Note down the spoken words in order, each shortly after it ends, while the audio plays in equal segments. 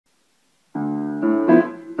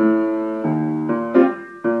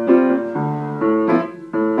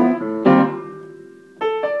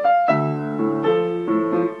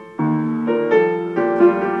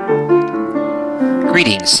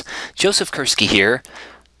Joseph Kursky here.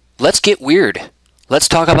 Let's get weird. Let's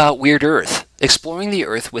talk about Weird Earth, exploring the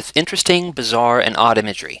Earth with interesting, bizarre, and odd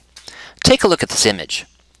imagery. Take a look at this image.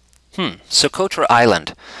 Socotra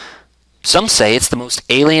Island. Some say it's the most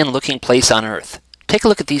alien-looking place on Earth. Take a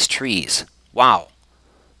look at these trees. Wow,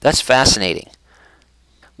 that's fascinating.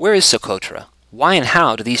 Where is Socotra? Why and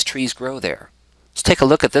how do these trees grow there? Let's take a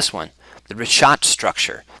look at this one. The Richat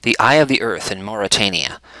structure, the Eye of the Earth in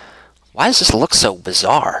Mauritania. Why does this look so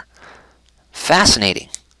bizarre? Fascinating.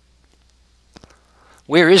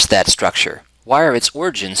 Where is that structure? Why are its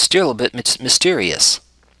origins still a bit mysterious?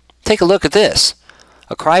 Take a look at this.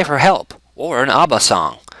 A cry for help, or an ABBA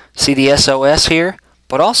song. See the SOS here?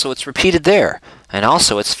 But also it's repeated there, and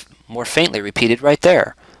also it's more faintly repeated right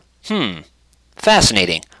there.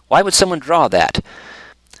 Fascinating. Why would someone draw that?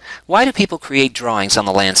 Why do people create drawings on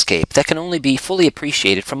the landscape that can only be fully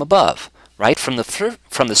appreciated from above? Right? From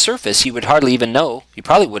the surface, you probably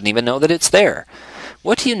wouldn't even know that it's there.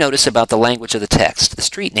 What do you notice about the language of the text, the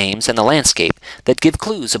street names, and the landscape that give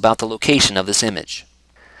clues about the location of this image?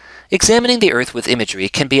 Examining the Earth with imagery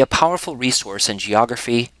can be a powerful resource in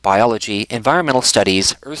geography, biology, environmental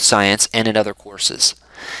studies, earth science, and in other courses.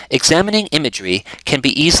 Examining imagery can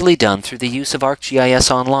be easily done through the use of ArcGIS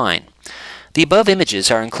Online. The above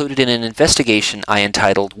images are included in an investigation I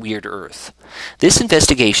entitled Weird Earth. This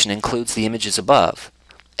investigation includes the images above,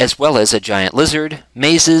 as well as a giant lizard,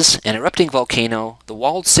 mazes, an erupting volcano, the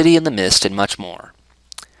walled city in the mist, and much more.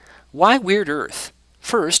 Why Weird Earth?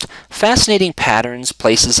 First, fascinating patterns,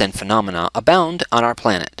 places, and phenomena abound on our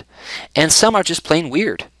planet, and some are just plain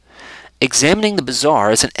weird. Examining the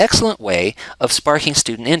bizarre is an excellent way of sparking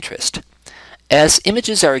student interest. As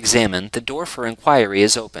images are examined, the door for inquiry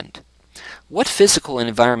is opened. What physical and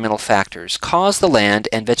environmental factors cause the land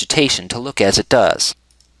and vegetation to look as it does?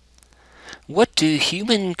 What do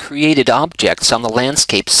human-created objects on the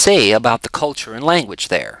landscape say about the culture and language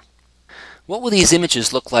there? What will these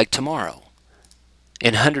images look like tomorrow?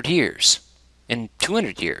 In 100 years? In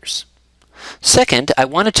 200 years? Second, I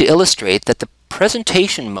wanted to illustrate that the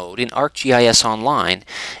presentation mode in ArcGIS Online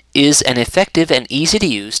is an effective and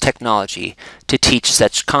easy-to-use technology to teach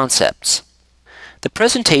such concepts. The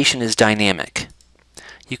presentation is dynamic.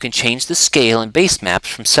 You can change the scale and base maps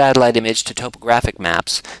from satellite image to topographic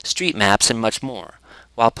maps, street maps, and much more,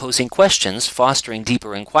 while posing questions, fostering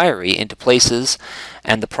deeper inquiry into places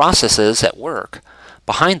and the processes at work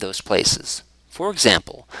behind those places. For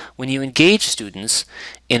example, when you engage students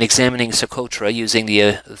in examining Socotra using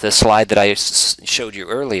the slide that I showed you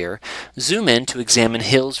earlier, zoom in to examine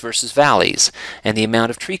hills versus valleys and the amount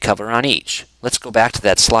of tree cover on each. Let's go back to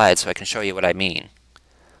that slide so I can show you what I mean.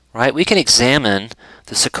 Right? We can examine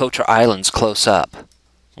the Socotra Islands close up.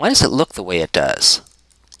 Why does it look the way it does?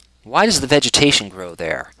 Why does the vegetation grow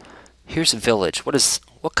there? Here's a village.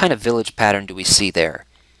 What kind of village pattern do we see there?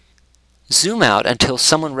 Zoom out until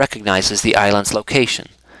someone recognizes the island's location.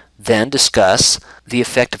 Then discuss the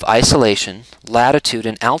effect of isolation, latitude,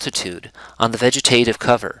 and altitude on the vegetative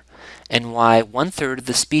cover, and why 1/3 of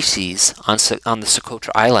the species on the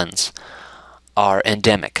Socotra Islands are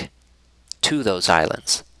endemic to those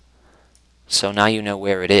islands. So now you know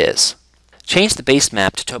where it is. Change the base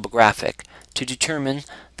map to topographic to determine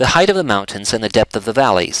the height of the mountains and the depth of the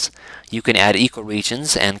valleys. You can add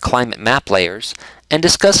ecoregions and climate map layers and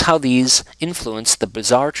discuss how these influence the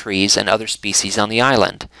bizarre trees and other species on the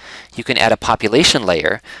island. You can add a population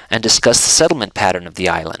layer and discuss the settlement pattern of the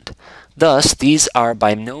island. Thus, these are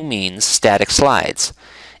by no means static slides.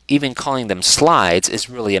 Even calling them slides is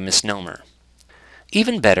really a misnomer.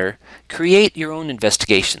 Even better, create your own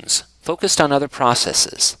investigations focused on other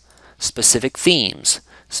processes, specific themes,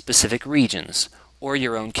 specific regions, or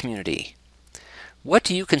your own community. What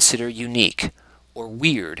do you consider unique or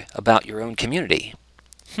weird about your own community?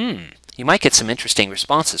 You might get some interesting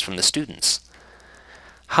responses from the students.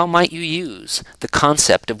 How might you use the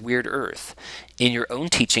concept of Weird Earth in your own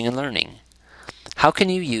teaching and learning? How can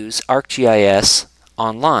you use ArcGIS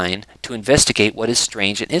Online to investigate what is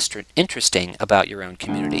strange and interesting about your own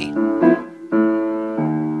community?